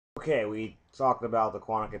Okay, we talked about the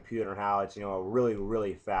quantum computer and how it's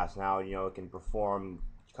really fast and how it can perform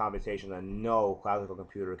computation that no classical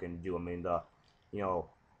computer can do. I mean the you know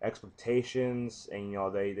expectations and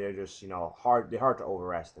they're just hard to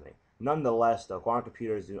overestimate. Nonetheless, though, quantum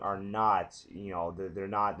computers are not they're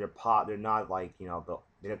not like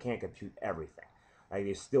they can't compute everything. Like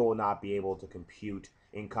they still will not be able to compute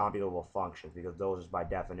incomputable functions because those just by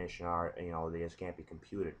definition are they just can't be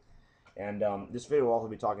computed. And this video will also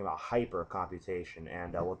be talking about hypercomputation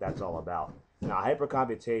and what that's all about. Now,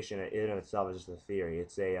 hypercomputation in and of itself is just a theory.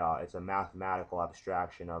 It's a mathematical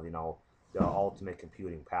abstraction of the ultimate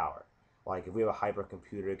computing power. Like if we have a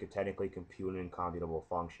hypercomputer, it could technically compute an incomputable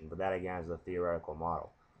function, but that again is a theoretical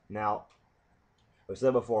model. Now, we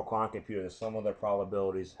said before, quantum computers, some of their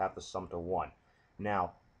probabilities have to sum to 1.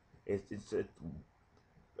 Now, it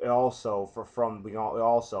also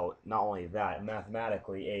also not only that,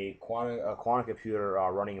 mathematically a quantum computer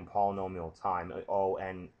running in polynomial time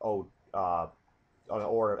on the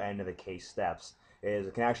order of n to the k steps is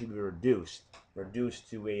it can actually be reduced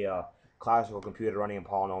to a classical computer running in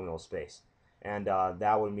polynomial space, and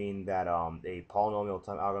that would mean that a polynomial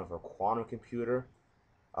time algorithm for a quantum computer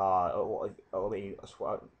let me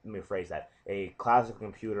rephrase that. A classical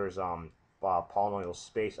computer's polynomial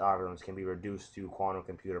space algorithms can be reduced to quantum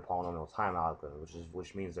computer polynomial time algorithms,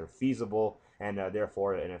 which means they're feasible and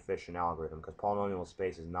therefore an efficient algorithm. Because polynomial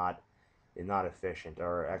space is not efficient,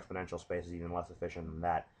 or exponential space is even less efficient than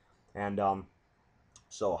that. And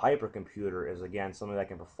so hypercomputer is again something that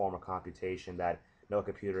can perform a computation that no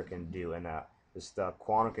computer can do, and this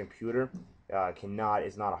quantum computer cannot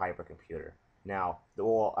is not a hypercomputer. Now,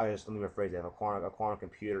 let me rephrase that. A quantum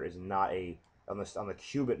computer is not on the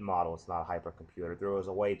qubit model. It's not a hypercomputer. If there was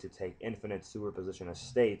a way to take infinite superposition of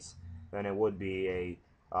states, then it would be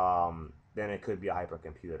then it could be a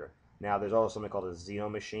hypercomputer. Now, there's also something called a Zeno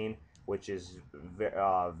machine, which is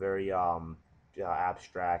very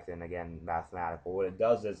abstract and again mathematical. What it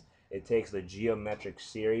does is it takes the geometric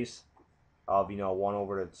series of 1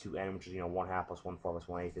 over the 2n, which is 1 half plus 1 fourth plus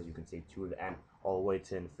 1 eighth, as you can see, 2 to the n all the way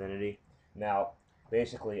to infinity. Now,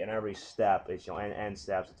 basically, in every step, it's n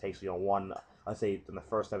steps. It takes one. Let's say in the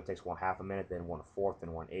first step it takes 1/2 a minute, then 1/4,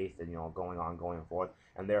 then 1/8, and going forth,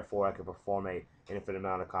 and therefore I could perform a infinite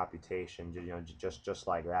amount of computation, just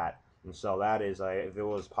like that. And so that is, if it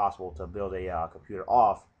was possible to build a computer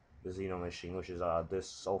off the Zeno machine, which is this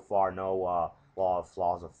so far no law of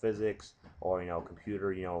flaws of physics or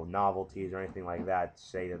computer novelties or anything like that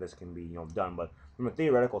say that this can be done. But from a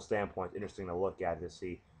theoretical standpoint, it's interesting to look at to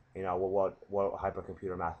see what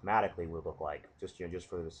hypercomputer mathematically would look like, just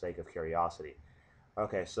for the sake of curiosity.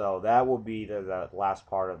 Okay, so that will be the last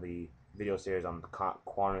part of the video series on the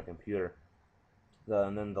quantum computer.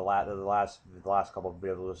 And then the last couple of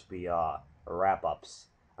videos will just be wrap ups,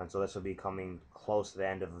 and so this will be coming close to the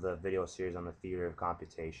end of the video series on the theory of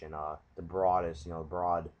computation. The broadest,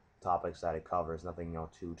 broad topics that it covers, nothing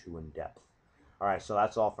too in depth. All right, so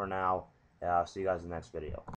that's all for now. See you guys in the next video.